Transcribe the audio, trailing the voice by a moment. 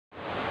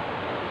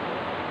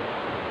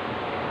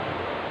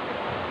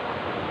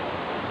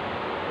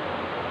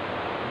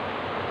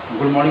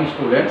Good morning,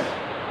 students.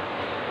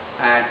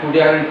 And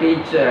today I will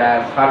teach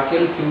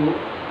circle few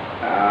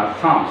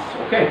sums.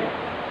 Okay.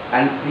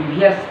 And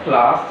previous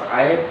class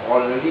I have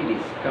already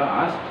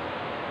discussed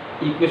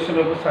equation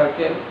of a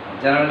circle,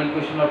 general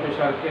equation of a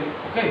circle.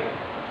 Okay.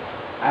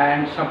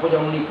 And suppose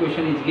one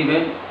equation is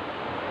given,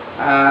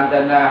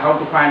 then how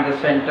to find the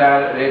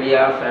center,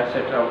 radius,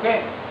 etc.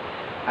 Okay.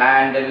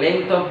 And the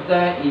length of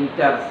the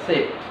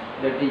intercept,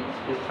 that is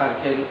a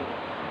circle.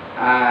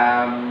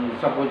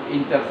 Suppose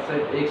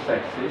intercept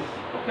x-axis,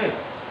 okay,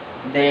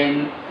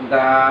 then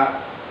the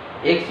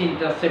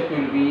x-intercept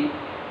will be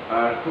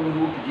 2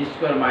 root g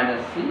square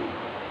minus c,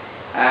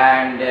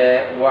 and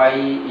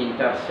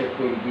y-intercept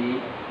will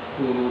be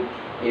 2 root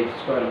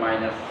f square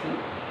minus c,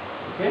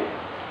 okay,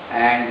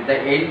 and the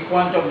end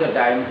point of the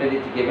diameter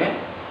is given.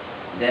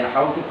 Then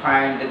how to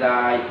find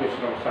the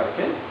equation of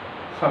circle?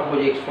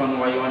 Suppose x1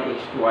 y1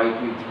 x2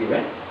 y2 is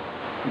given.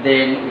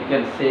 Then we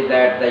can say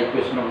that the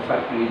equation of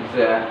circle is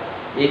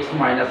x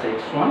minus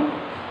x1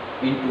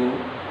 into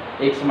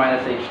x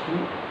minus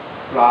x2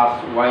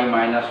 plus y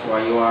minus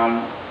y1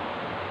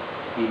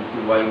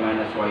 into y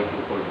minus y2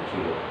 equal to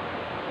 0.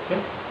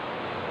 Okay.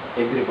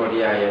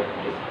 Everybody I have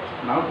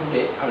discussed. Now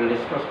today I will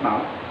discuss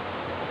now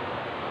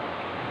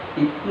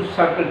if two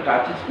circles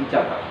touches each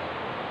other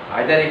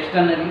either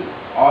externally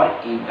or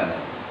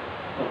internally.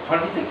 So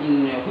what is the,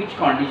 in which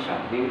condition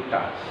they will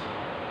touch?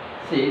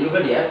 See, look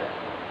at here.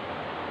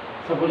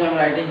 Suppose I am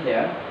writing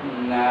here,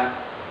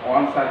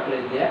 one circle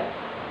is there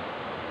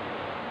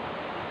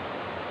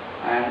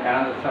and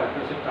another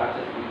circle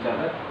touches each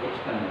other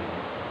externally.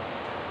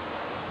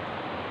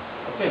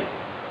 Okay,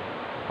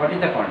 what is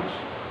the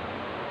condition?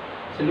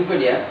 So look at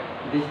here,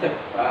 this is the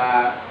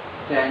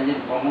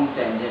tangent, common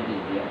tangent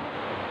is there.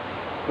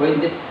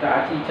 When they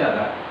touch each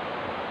other,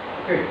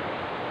 okay,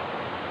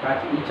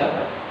 touch each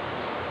other,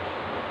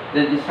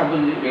 then this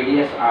suppose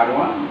radius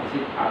R1,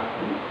 this is R2,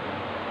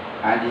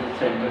 and this is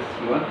center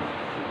C1.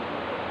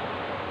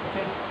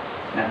 Okay.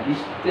 Now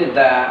this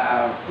the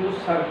two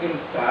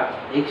circles touch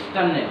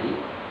externally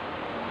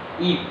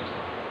if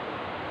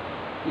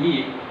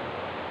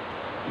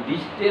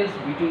distance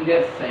between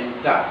their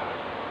center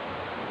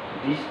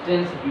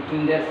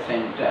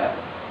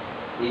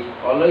is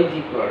always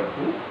equal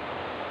to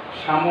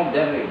sum of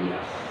their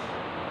radius.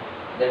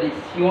 That is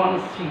C1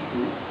 C2.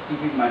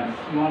 Keep in mind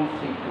C1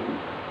 C2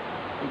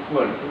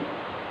 equal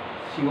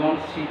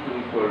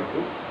to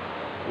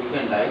we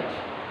can write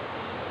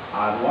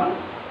R1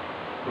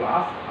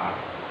 plus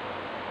R2.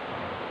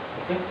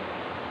 Okay.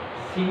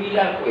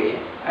 Similar way,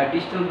 a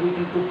distance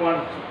between two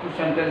points, two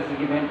centers is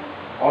given.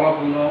 All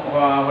of you know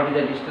what is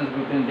the distance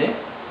between them.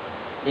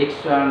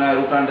 x1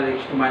 root under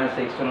x2 minus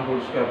x1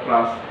 whole square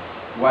plus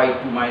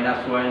y2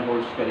 minus y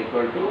whole square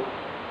equal to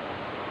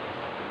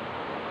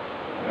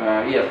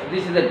yes,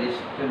 this is the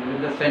distance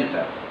with the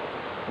center.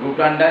 Root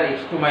under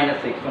x2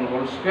 minus x1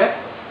 whole square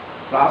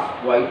plus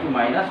y2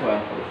 minus y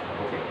whole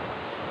square. Okay.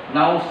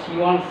 Now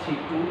C1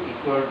 C2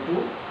 equal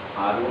to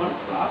R1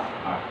 plus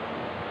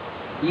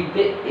R2. If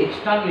they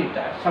externally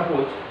touch,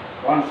 suppose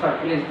one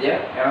circle is there,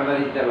 another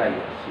is there like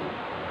this.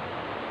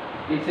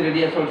 Its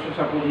radius also,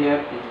 suppose here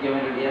it's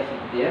given radius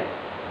is there,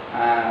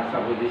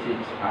 suppose this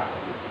is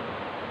R2.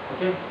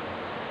 Okay.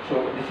 So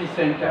this is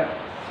center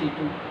C2.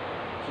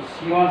 So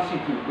C1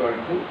 C2 equal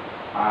to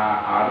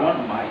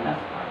R1 minus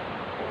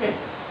R2. Okay.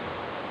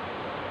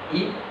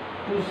 If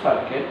two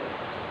circles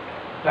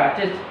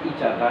touches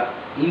each other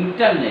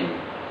internally,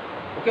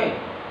 okay,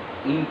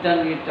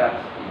 internally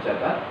touch each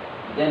other,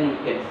 then we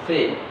can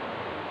say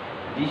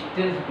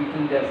distance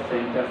between their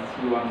centers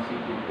C1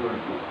 C2 equal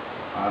to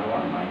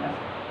R1 minus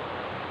R2.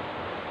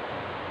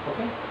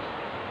 Okay.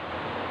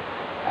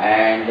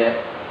 And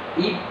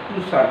if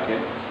two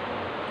circles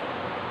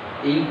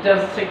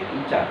intersect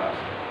each other,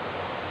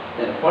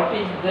 then what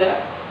is the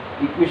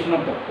equation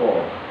of the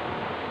chord?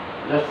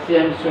 Just see I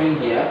am showing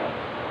here.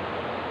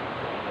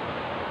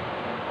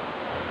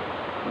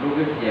 Look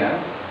at here.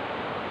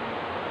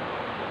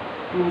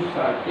 Two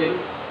circles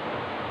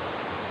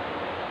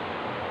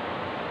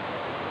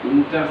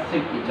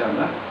intersect each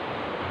other,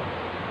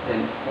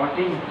 then what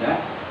is the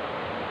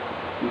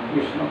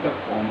equation of the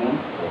common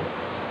chord?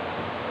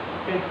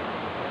 Okay.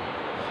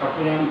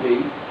 Suppose I am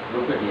doing,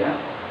 look at here.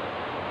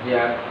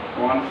 Here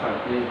one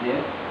circle is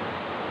there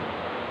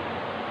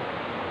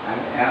and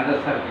another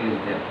circle is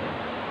there.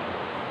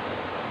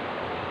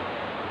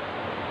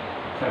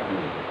 Circle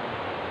is there.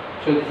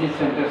 So this is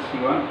center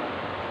C1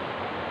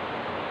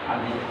 and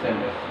this is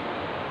center C1.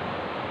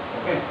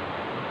 Okay.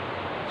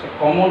 So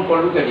common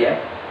chord, look at here.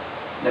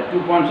 The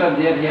 2 points are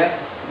there here.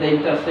 They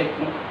intersect.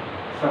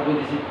 Suppose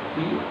this is P,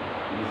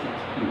 this is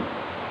Q.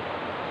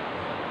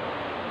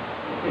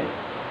 Okay.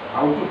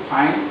 How to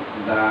find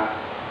the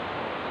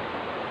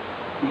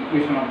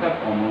equation of the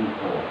common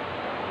chord?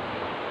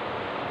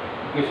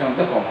 Equation of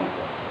the common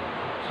chord.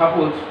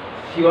 Suppose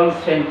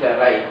C1 center,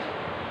 right?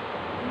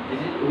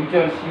 This is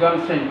whichever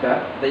C1 center,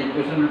 the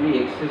equation will be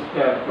x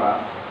square plus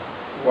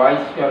y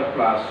square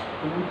plus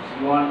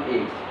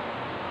 2c1x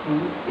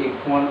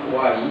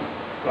 2f1y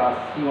plus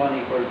c1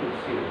 equal to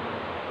 0.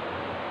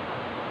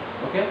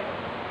 Okay,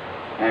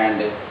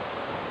 and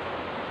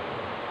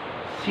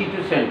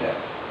C2 center.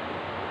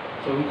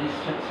 So which is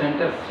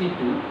center C2,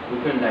 we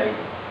can write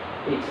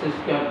x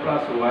square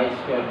plus y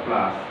square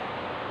plus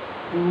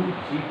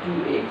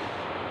 2g2x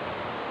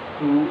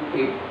to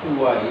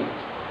f2y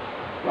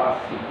plus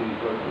c2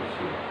 equal to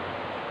 0.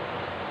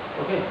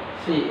 Okay,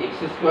 see x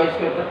square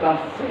square the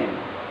terms same,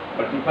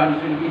 but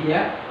difference will be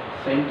here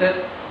center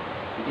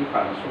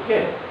difference.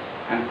 Okay,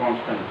 and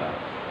constant term.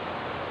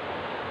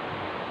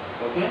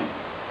 Okay,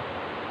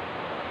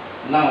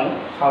 now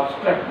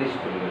subtract this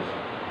two relation.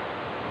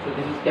 So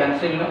this is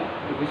cancelled now.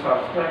 If we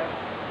subtract,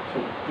 so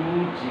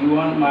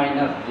 2g1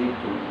 minus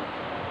g2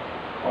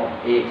 of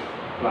x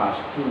plus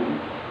 2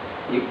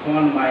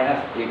 f1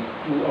 minus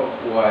f2 of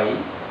y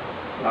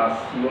plus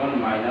c1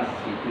 minus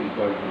c2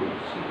 equal to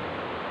 0.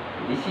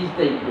 This is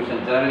the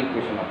equation, general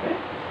equation of a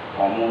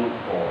common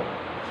chord.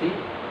 See,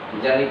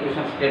 general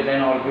equation straight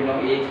line all we know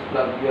ax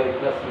plus by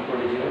plus c equal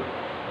to 0.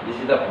 This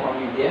is the form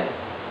is there.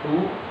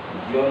 2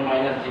 g1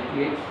 minus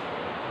g2x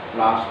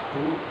plus 2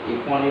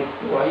 f1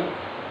 f2y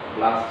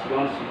plus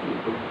c1 c2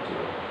 equal to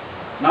 0.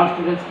 Now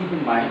students, keep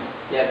in mind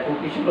here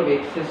coefficient of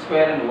x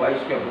square and y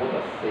square both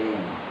are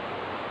same.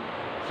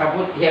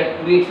 Suppose here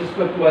 2x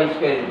square 2y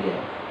square is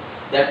there.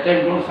 That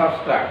time don't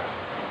subtract.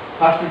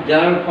 First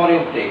general form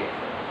you take.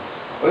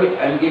 Wait,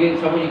 I am giving,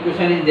 suppose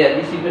equation is there.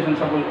 This equation,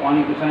 suppose one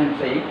equation I am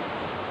saying.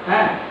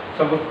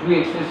 Suppose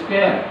 2x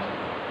square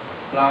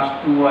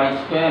plus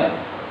 2y square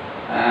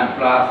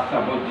plus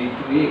suppose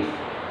g2x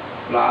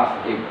plus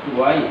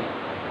f2y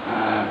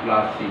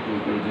plus c2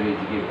 equal to 0 is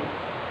given.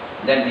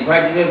 Then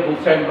divided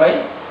both sides by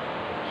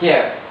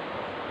here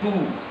 2,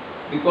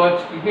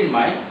 because keep in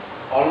mind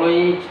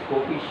always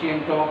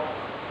coefficient of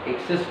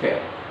x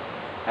square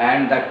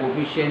and the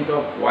coefficient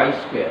of y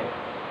square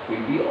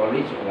will be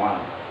always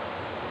 1.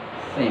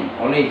 Same,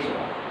 always 1.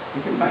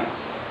 Keep in mind.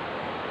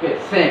 Okay,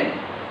 same.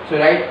 So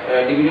right,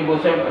 dividing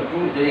both sides by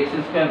 2, the x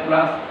square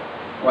plus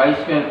y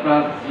square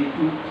plus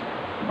g2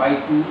 by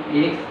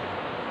 2x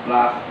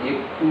plus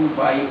f2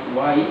 by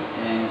y,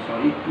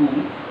 2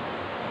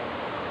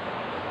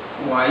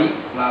 y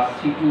plus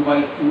c2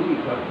 by 2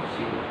 equal to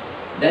 0.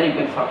 Then you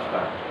can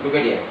subtract. Look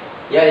at here.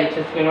 Here x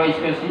square y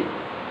square c.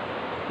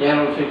 Here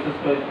also x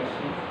square y square c.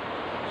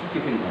 So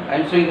keep in mind. I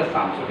am showing the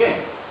sums.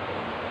 Okay.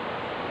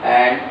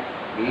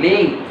 And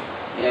length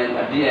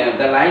and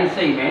the line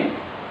segment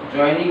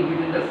joining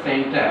between the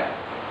center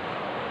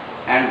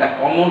and the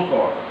common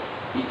chord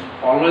is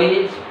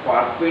always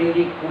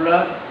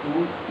perpendicular to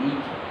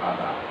each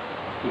other.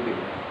 Keep in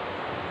mind.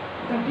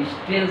 The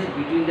distance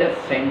between the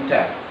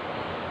center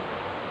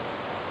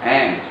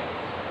and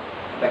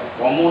the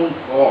common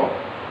chord,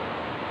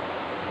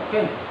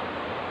 okay,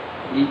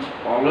 is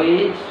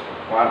always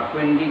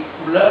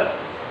perpendicular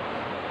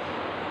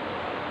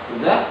to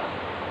the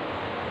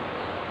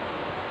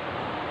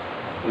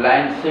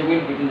line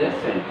segment between the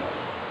center.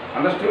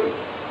 Understood?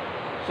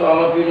 So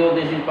all of you know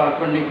this is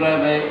perpendicular.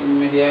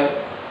 By here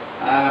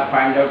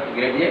find out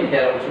gradient.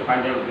 Here also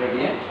find out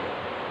gradient.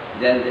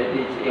 Then that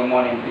is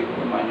m1 into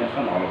m2 minus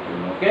 1. All of you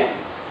know. Okay.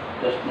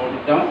 Just note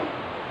it down.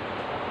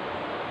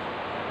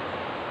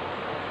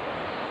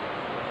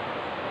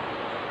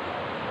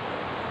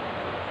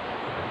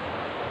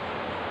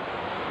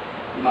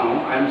 Now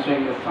I am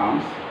showing the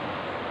sums.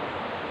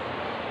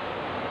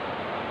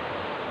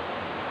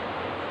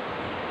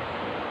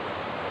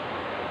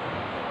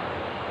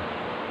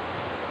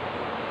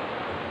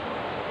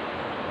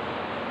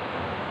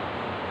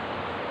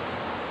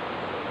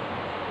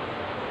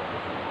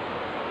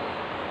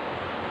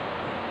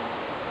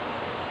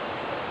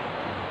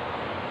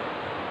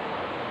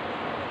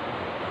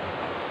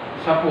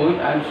 Suppose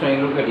I am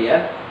showing, look at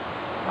here,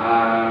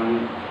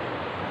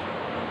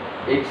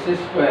 x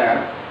square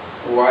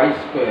y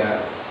square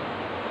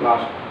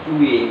plus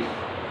 2x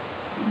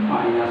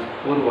minus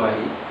 4y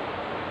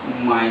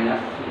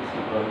minus 6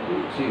 equal to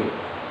 0.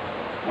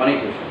 One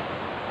equation.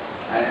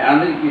 And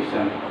another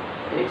equation,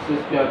 x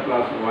square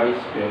plus y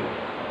square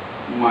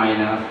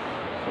minus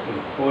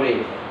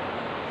 4x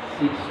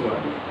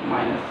 6y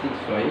minus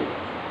 6y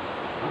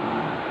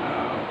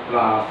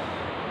plus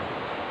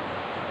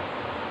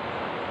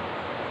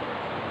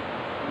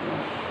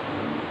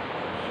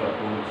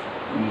suppose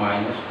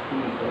minus 2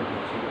 equal to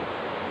 0.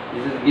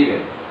 This is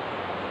given.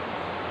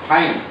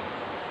 Find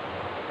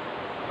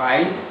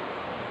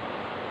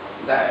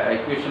the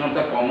equation of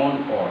the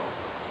common chord.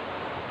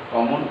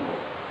 Common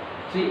chord.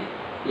 See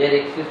here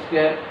x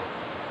square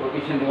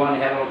coefficient 1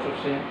 here also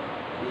same.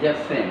 These are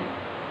same.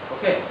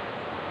 Okay.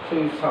 So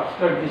you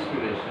subtract this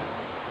relation.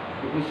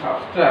 If you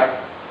subtract,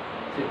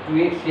 say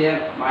 2x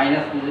here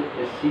minus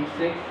this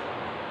 6x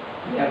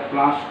here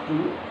plus 2,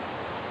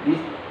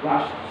 this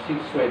plus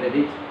 6y, that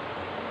is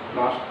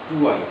plus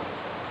 2y.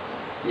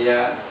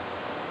 Here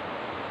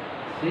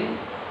see,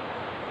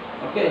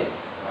 okay,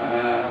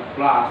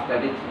 plus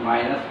that is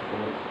minus 4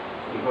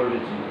 equal to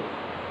 0.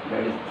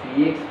 That is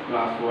 3x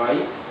plus y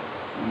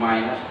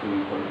minus 2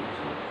 equal to 0.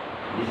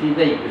 This is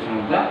the equation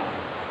of the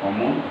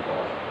common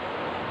chord.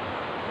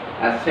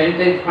 As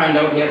center is find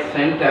out here,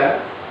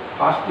 center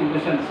first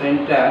equation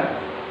center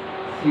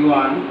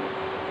C1,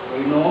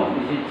 we know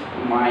this is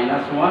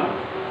 -1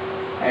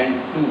 and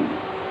 2,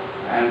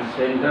 and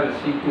center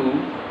C2,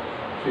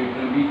 so it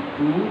will be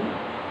 2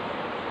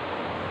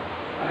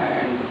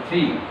 and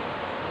 3.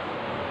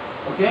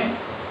 Okay,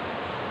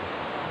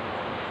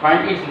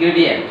 find its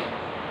gradient.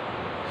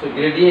 So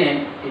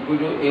gradient equal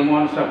to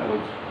m1,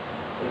 suppose,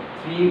 so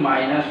 3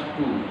 minus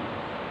 2,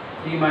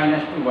 3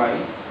 minus 2 by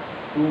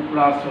 2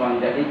 plus 1,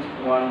 that is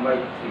 1 by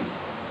 3.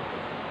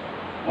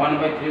 1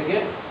 by 3,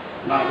 okay.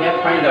 Now here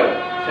find out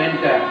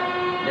center,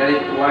 that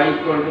is y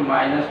equal to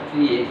minus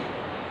 3x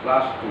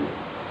plus 2.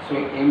 So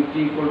mt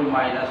equal to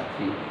minus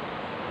 3.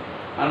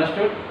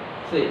 Understood?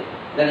 See,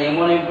 then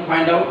m1, m2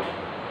 find out.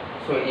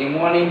 So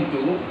m1, m2,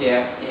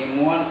 here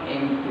m1,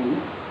 m2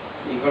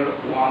 equal to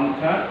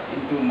 1/3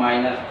 into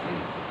minus 3.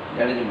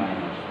 That is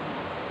minus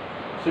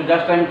 1. So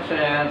just I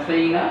am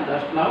saying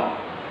just now,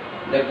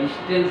 the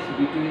distance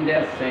between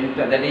their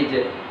center, that is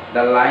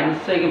the line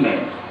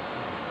segment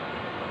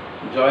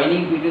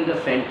joining between the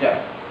center,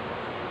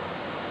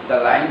 the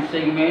line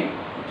segment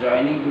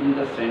joining between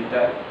the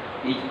center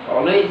is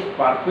always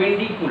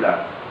perpendicular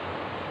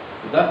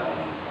to the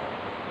common.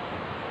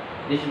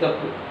 This is the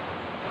proof.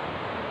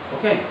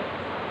 Okay.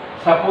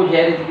 Suppose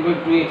here is given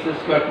 2x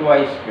square,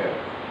 2y square.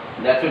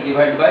 That will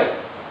divide by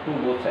 2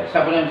 both sides.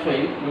 Suppose I am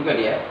showing, look at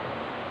here,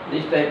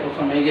 this type of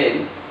sum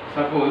again.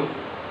 Suppose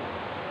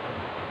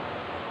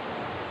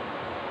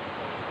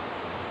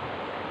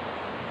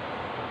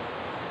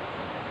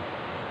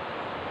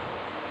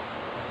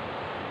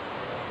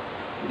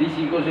this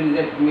equation is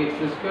at 2x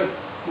square,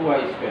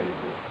 2y square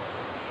equal.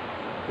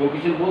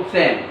 Coefficient both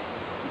same.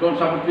 Don't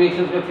suppose 2x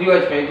square, 3y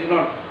square. It is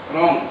not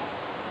wrong.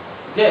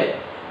 Okay.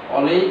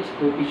 Always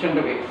coefficient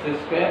of x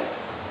square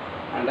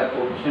and the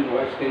coefficient of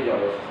y square is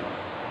always same.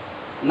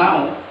 Now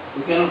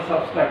you cannot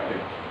subtract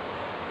it,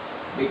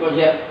 because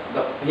here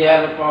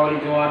the power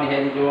is 1,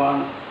 here is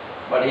 1,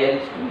 but here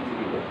is 2 is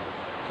given.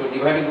 So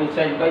dividing both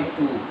sides by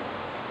 2.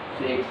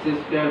 So x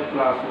square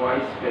plus y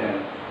square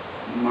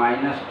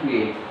minus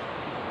 2x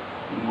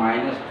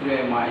minus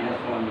 3y minus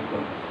 1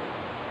 equal.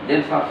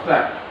 Then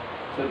subtract.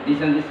 So this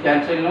and this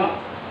cancel now.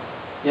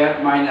 Here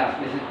minus,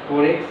 this is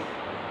 4x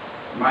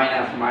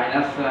minus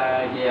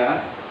here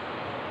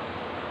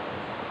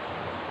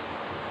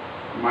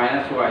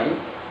minus y,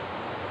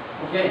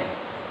 okay,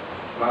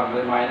 plus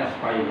the minus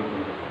 5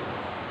 equal.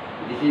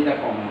 This is the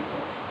common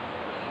core.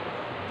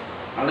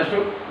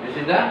 Understood? This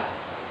is the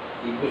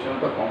equation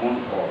of the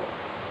common core.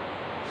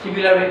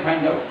 Similar way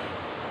find out.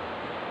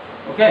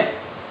 Okay.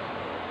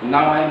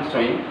 Now I am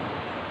showing,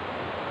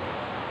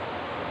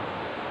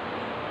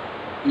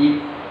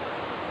 if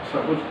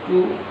suppose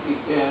two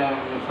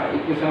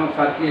equation of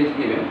circle is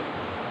given,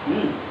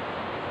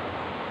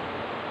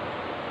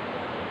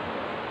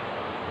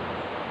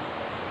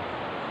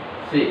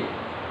 see,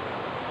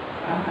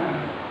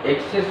 x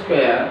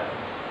square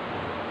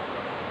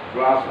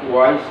plus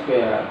y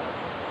square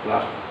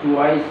plus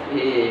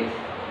 2x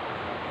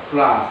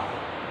plus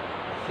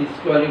c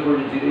square equal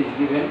to 0 is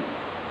given,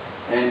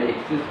 and x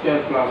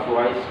square plus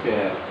y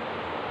square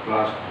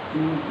plus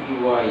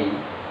 2by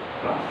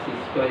plus c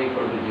square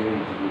equal to 0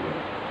 is given.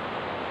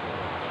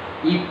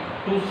 If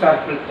two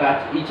circles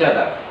touch each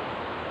other,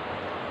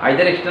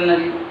 either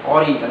externally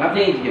or internally,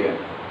 nothing is given,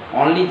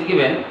 only is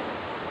given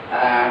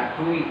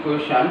two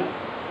equation,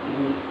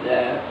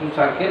 two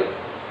circles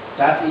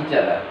touch each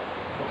other.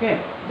 Okay,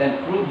 then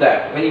prove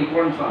that, very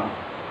important sum,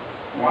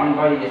 1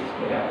 by a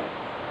square,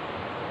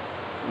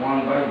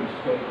 1 by b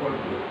square equal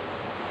to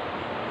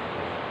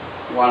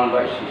 1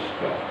 by c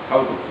square. How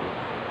to prove?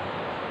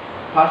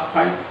 First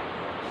find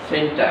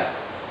center.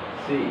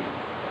 See,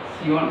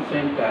 C1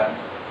 center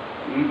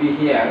will be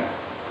here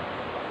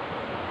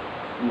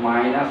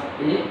minus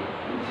a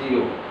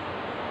 0,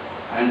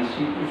 and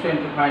C2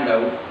 center find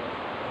out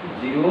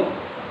 0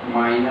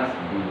 minus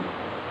b,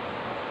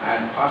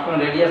 and first one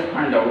radius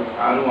find out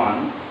R1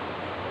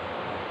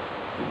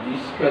 b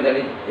square, that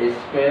is a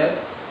square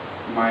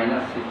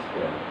minus c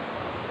square,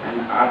 and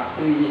R2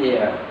 is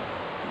here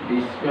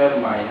b square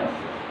minus c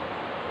square.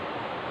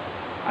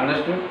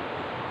 Understood?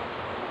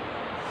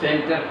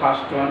 Center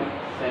first one,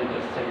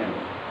 center second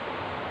one.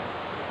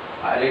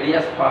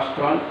 Radius first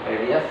one,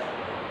 radius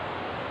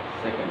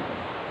second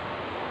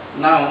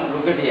one. Now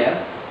look at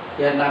here.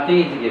 Here nothing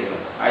is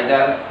given.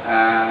 Either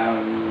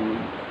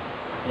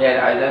here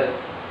either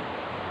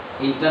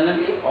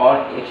internally or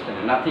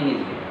externally. Nothing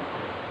is given.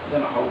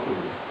 Then how to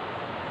do?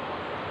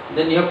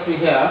 Then you have to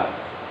here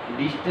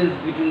distance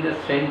between the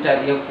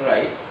center. You have to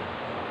write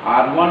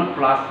R1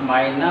 plus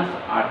minus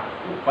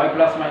R2. Why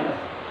plus minus?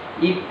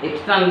 If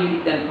externally,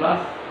 then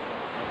plus,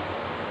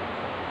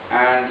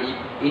 and if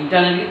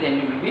internally, then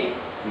it will be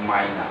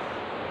minus.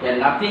 Here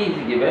nothing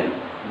is given,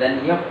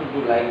 then you have to do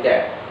like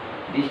that.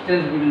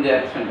 Distance between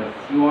the center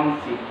C1,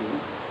 C2,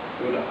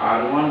 will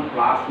R1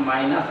 plus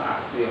minus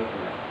R2 you have to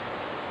write.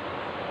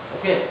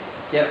 Okay,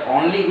 here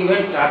only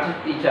given touches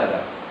each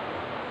other,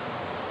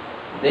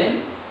 then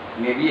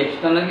maybe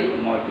externally,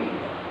 more be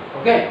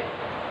internally. Okay,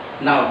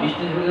 now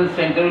distance between the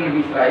center will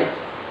be right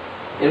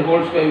A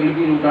whole square will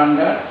be root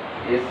under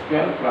a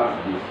square plus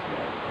b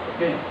square.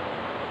 Okay.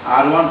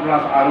 R1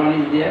 plus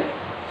R1 is there.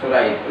 So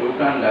write root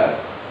under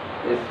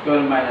a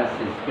square minus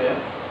c square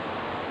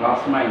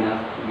plus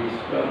minus b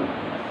square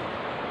minus.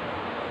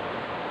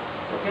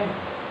 Okay.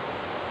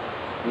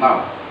 Now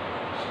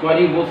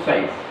squaring both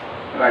sides.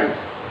 Right.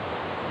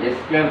 A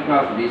square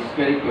plus b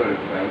square equal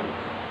to, right,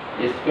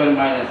 a square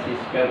minus c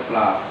square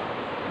plus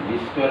b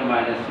square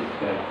minus c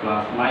square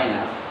plus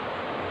minus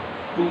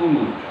 2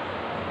 root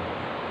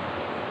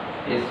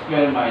a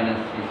square minus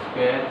c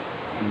square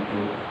into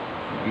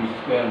b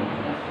square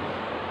minus c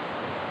square.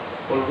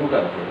 Whole root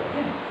are there.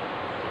 Okay.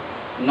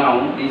 Now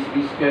this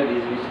b square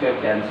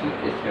cancel,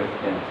 a square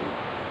cancel.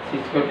 C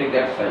square take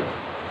that side.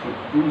 So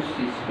 2c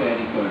square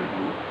equal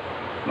to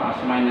plus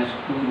minus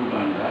 2 root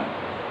under,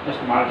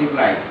 just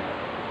multiply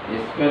a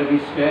square b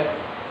square,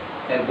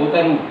 and both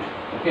are root.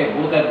 Okay,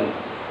 both are root.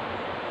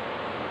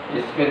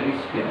 A square b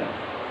square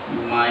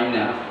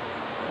minus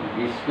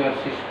b square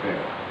c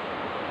square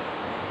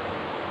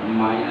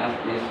minus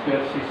a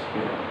square c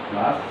square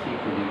plus c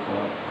to the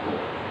power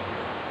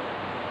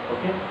 4.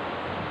 Okay.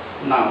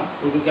 Now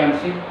to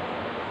cancel.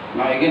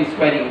 Now again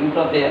squaring, root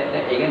of there,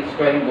 again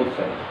squaring both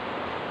sides.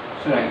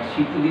 So right,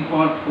 c to the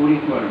power 4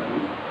 equal to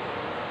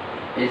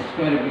a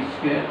square b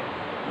square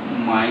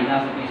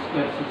minus b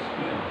square c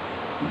square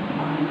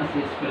minus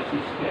a square c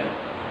square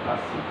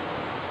plus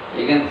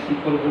c. Again c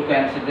to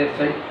cancel that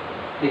side,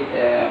 take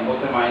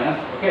both are minus.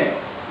 Okay.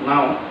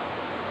 Now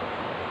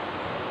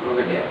look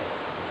at here.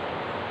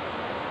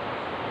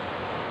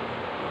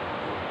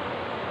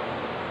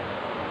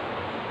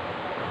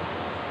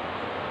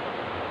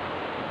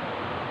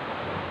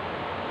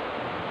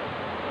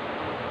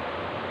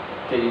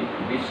 Take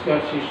b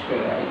square c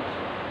square, right?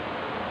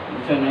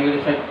 This is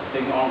negative side,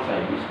 take on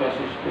side, b square c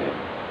square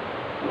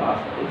plus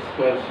a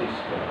square c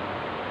square.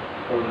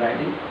 So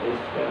writing a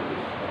square b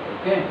square.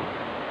 Okay.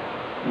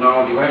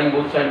 Now dividing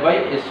both sides by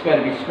a square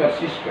b square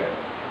c square.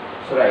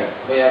 So write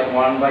where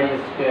 1 by a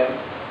square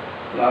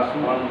plus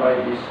 1 by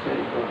b square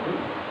equal to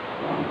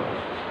 1 by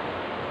c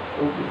square.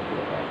 So this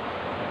is right.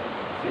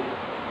 See?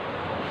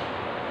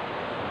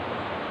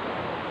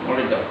 Note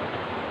it down.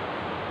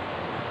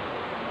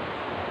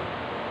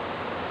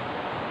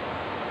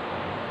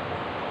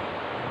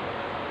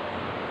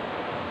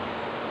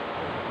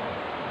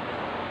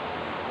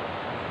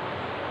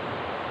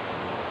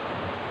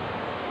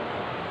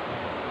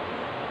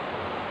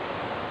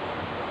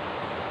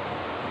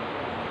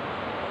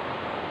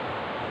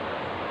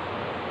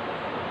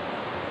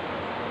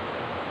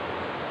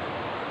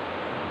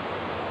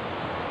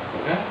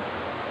 Okay.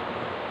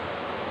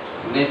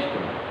 Next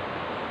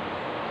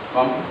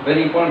one,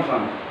 very important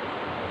sum.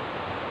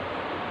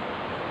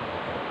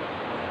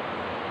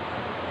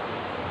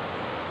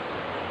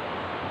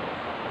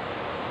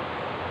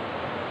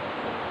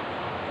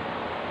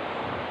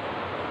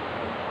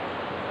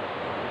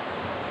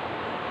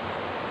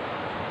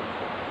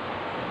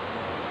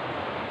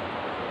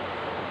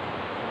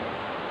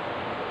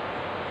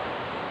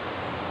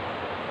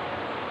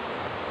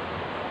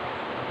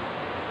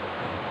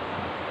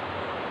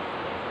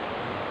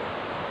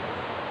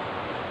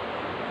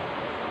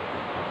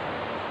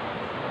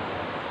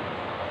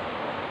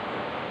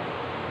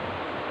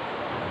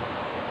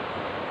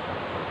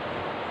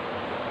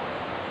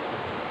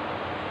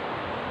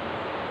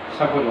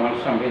 Suppose one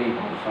some very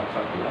important sum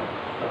circular.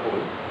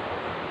 Suppose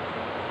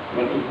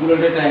one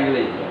equilateral triangle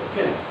is there.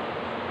 Okay.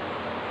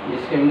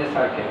 This came in the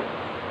circle.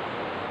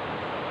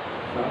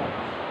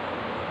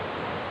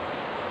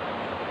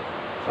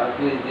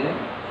 Circle is there.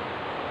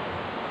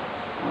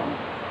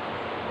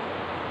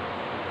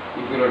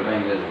 Equilateral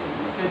triangle is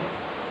there. Okay.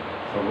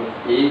 Suppose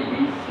A, B,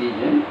 C is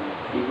an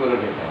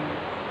equilateral triangle.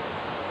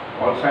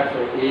 All sides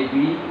of AB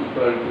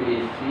equal to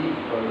AC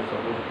equal to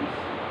suppose BC.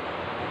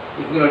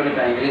 Equilateral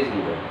triangle is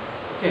given.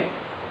 Okay.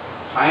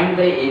 Find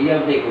the area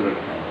of the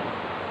equilateral triangle.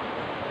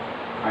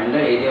 Find the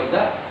area of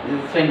the, this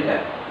is center,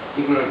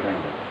 equilateral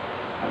triangle.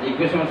 And the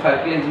equation of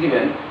circle is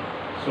given.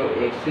 So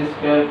x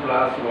square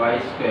plus y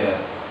square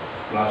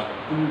plus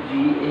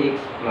 2gx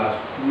plus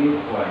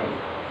 2fy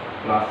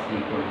plus c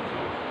equal to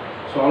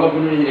 0. So all of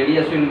you know the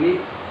radius will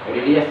be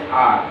radius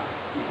r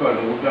equal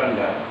to root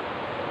under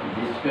g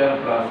square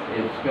plus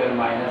f square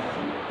minus c.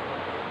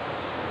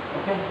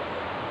 Okay.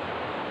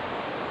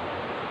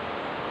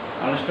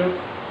 Understood?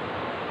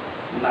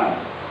 Now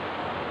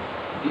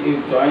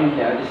you join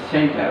here this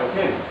center.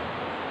 Okay.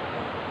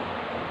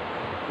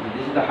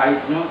 This is the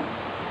height, no?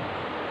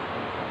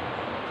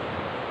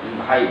 This is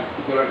the height,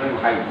 equilateral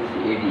height. This is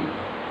AD.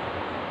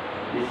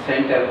 This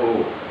center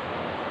O.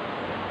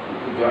 If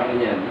you join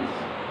here, this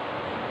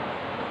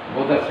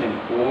both are same.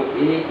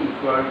 OA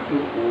equal to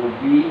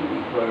OB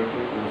equal to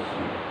OC.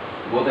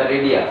 Both are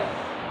radius.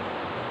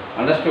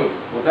 Understood?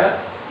 Both are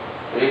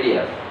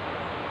radius.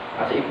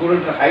 As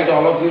equilateral height,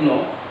 all of you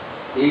know,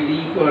 AD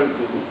equal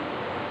to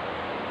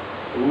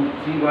root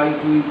 3 by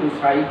 2 into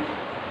side.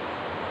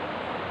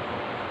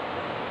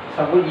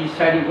 Suppose each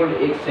side equal to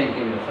x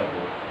centimeter,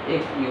 suppose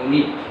x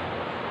unit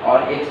or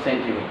x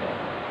centimeter.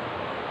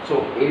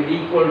 So AD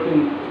equal to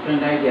can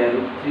write here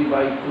root 3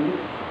 by 2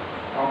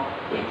 of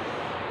x.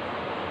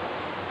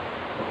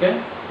 Okay,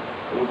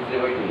 root 3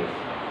 by 2x.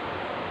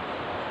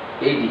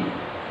 AD.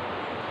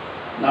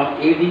 Now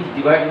AD is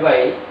divided by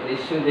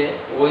ratio there.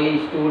 OA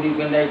is to OD, you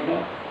can write no.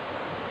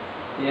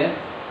 Here,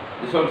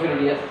 this also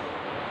radius.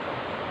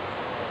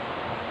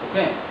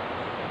 Okay,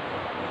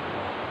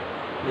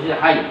 this is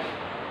height.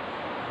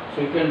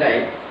 So you can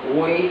write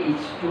OA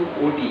is to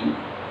OD.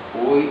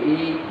 OA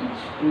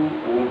is to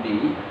OD.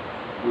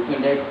 You can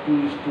write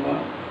 2 is to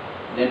 1.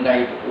 Then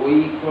write OA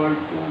equal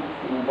to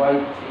 2 by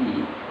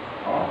 3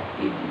 of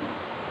AD.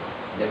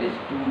 That is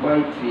 2 by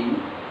 3.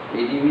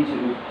 AD means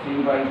root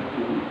 3 by 2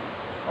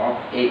 of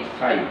x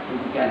side to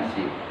be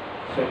cancelled.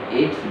 So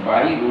x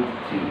by root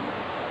 3.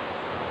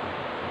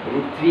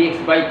 Root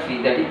 3x by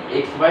 3, that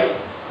is x by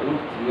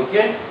root 3.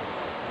 Okay.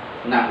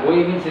 Now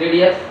OA means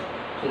radius.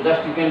 So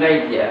just you can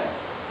write here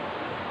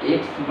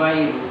x by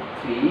root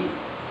 3.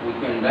 We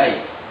can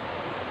write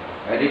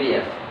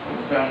radius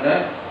put under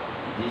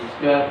g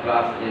square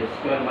plus f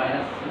square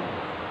minus c.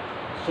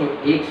 So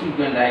x you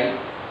can write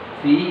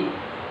 3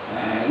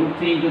 root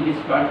 3 into this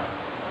part.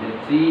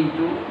 3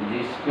 into g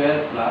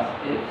square plus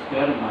f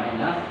square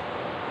minus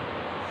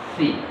c.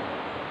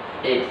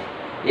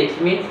 X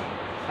means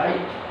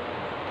side.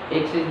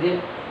 X is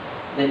there.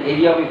 Then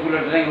area of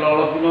equilateral triangle,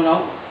 all of you know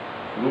now.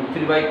 Root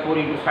 3 by 4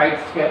 into side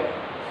square.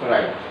 So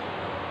right.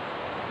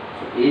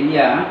 So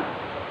area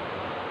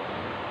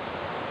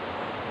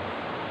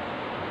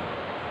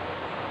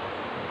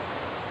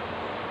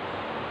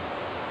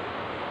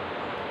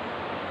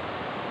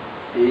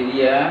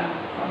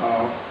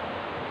of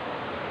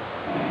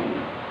an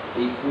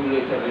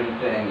equilateral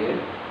triangle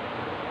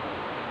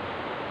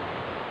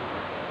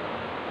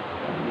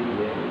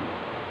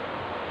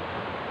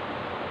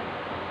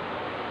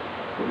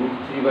root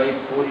 3 by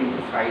 4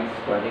 into side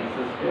square x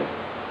square.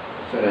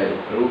 So right,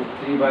 root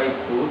 3 by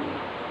 4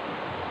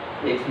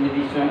 x means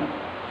this one.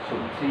 So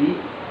 3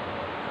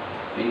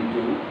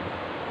 into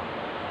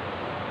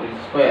x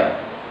square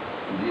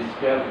g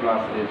square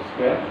plus f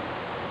square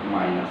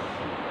minus c.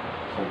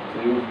 So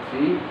root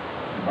 3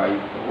 by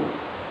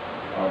 4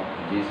 of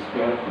g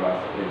square plus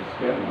f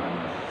square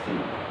minus c.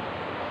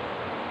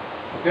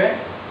 Okay?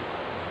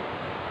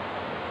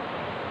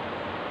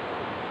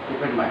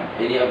 Keep in mind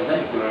area of the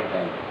equilateral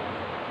triangle.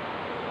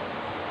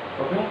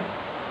 Okay?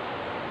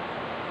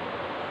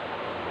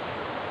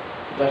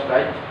 Just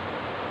right.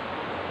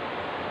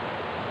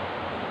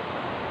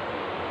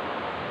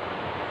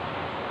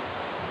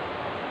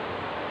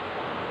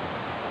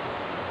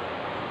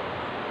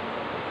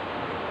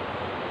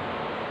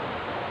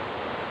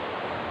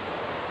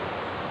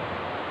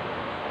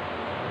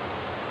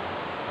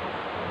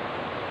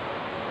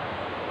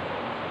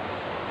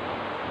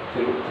 So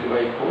root 3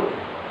 by 4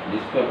 d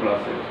square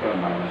plus f square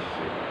minus c.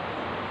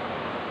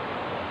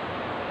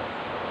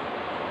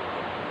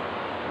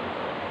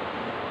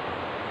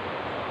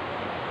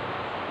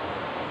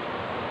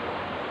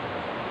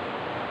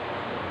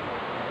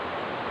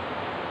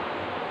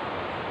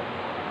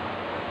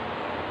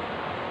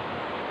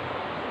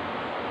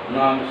 Now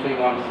I am showing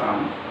one sum.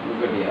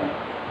 Look at here.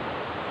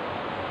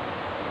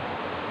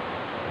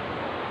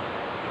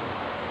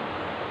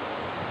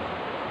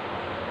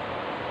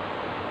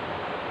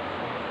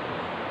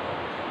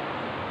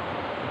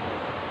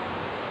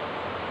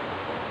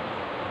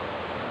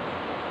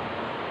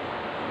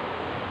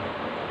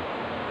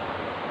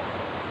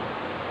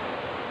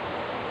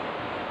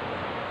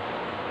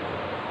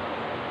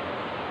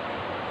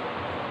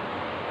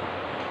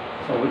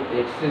 So with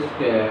x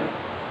square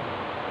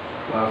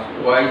plus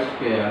y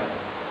square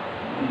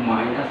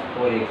minus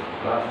 4x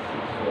plus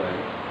 6y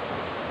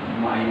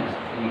minus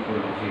 3 equal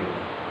to 0.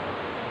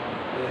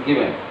 This is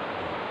given.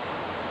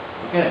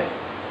 Okay.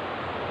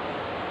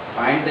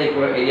 Find the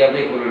area of the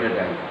equilateral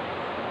triangle.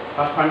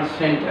 First find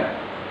center.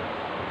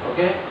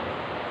 Okay.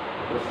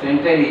 The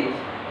center is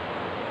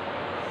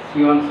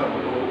C1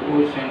 suppose O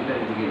center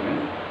is given.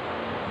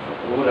 So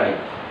O right.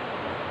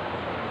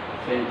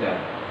 Center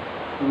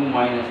 2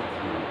 minus 3.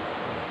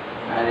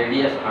 And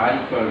radius r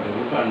equal to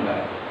root under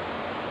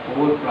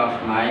 4 plus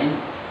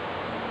 9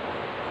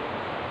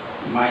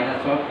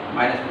 minus of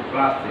minus 2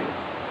 plus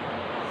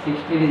 3.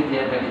 16 is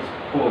there, that is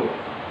 4.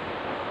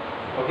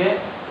 Okay,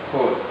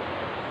 4.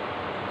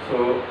 So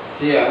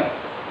here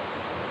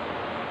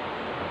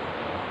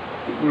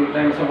equal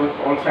times about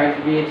all sides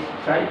bx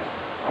side,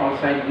 all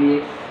sides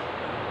bx.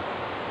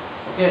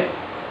 Okay.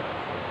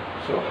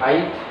 So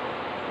height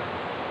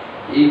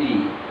AD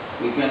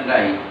we can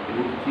write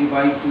root 3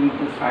 by 2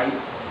 into side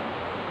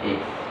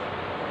x,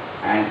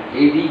 and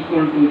AD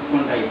equal to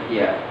right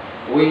here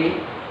OA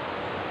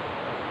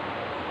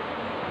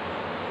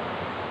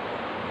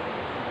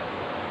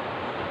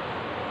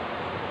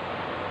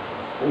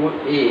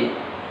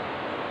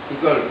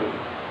equal to,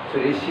 so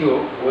ratio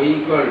OA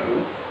equal to,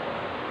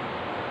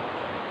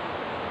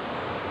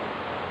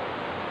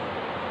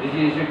 this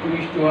is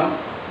 2:1,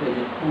 that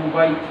is 2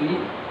 by 3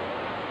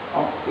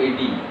 of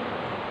AD.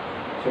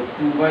 So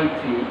 2 by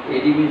 3,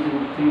 AD means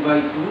root 3 by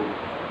 2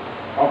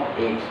 of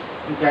x.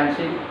 To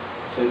cancel,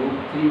 So root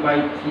 3 by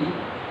 3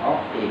 of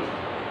x.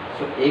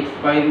 So x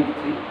by root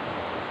 3.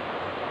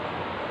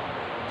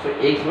 So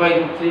x by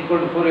root 3 equal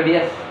to 4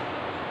 radius.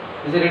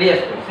 This is radius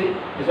too. See,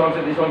 this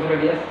also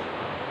radius.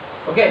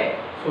 Okay.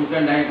 So we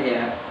can write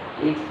here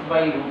x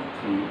by root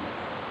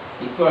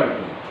 3 equal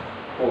to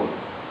 4.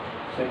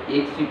 So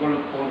x equal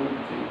to 4 root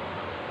 3.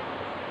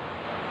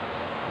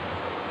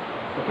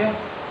 Okay.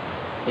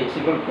 X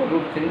equal to 4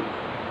 root 3.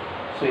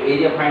 So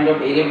area, find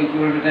out area of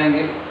equivalent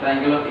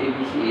triangle of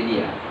ABC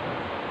area.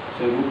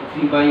 So root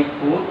 3 by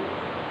 4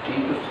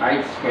 into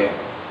side square.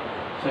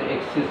 So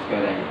x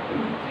square, right?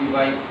 Root 3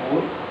 by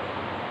 4.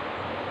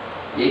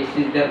 X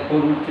is there 4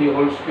 root 3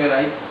 whole square,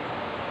 right?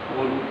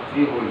 4 root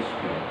 3 whole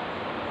square.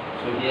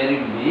 So here it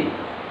will be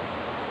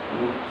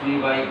root 3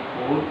 by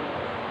 4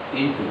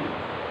 into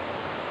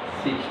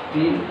 16,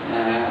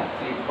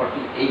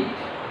 348,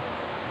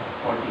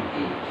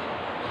 48.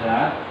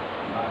 That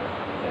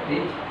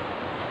is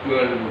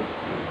 12 root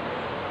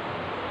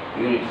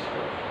 3 unit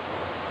square.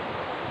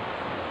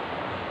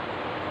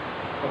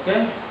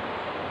 Okay?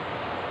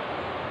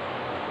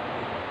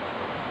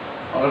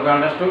 All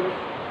understood?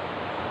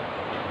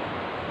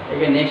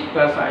 Again, next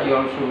class I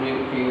also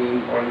will give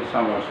important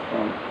sums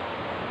from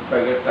if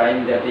I get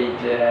time, that is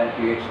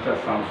few extra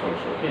sums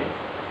also. Okay?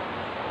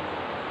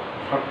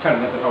 Shortcut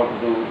method how to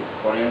do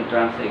for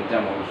entrance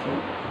exam also.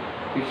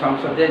 Few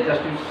sums are there,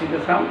 just you see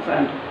the sums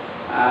and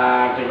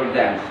take out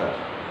the answer.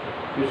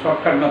 Few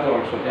shortcut method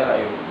also there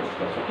I will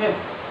discuss. Okay?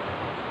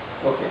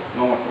 Okay,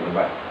 no more today.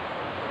 Bye.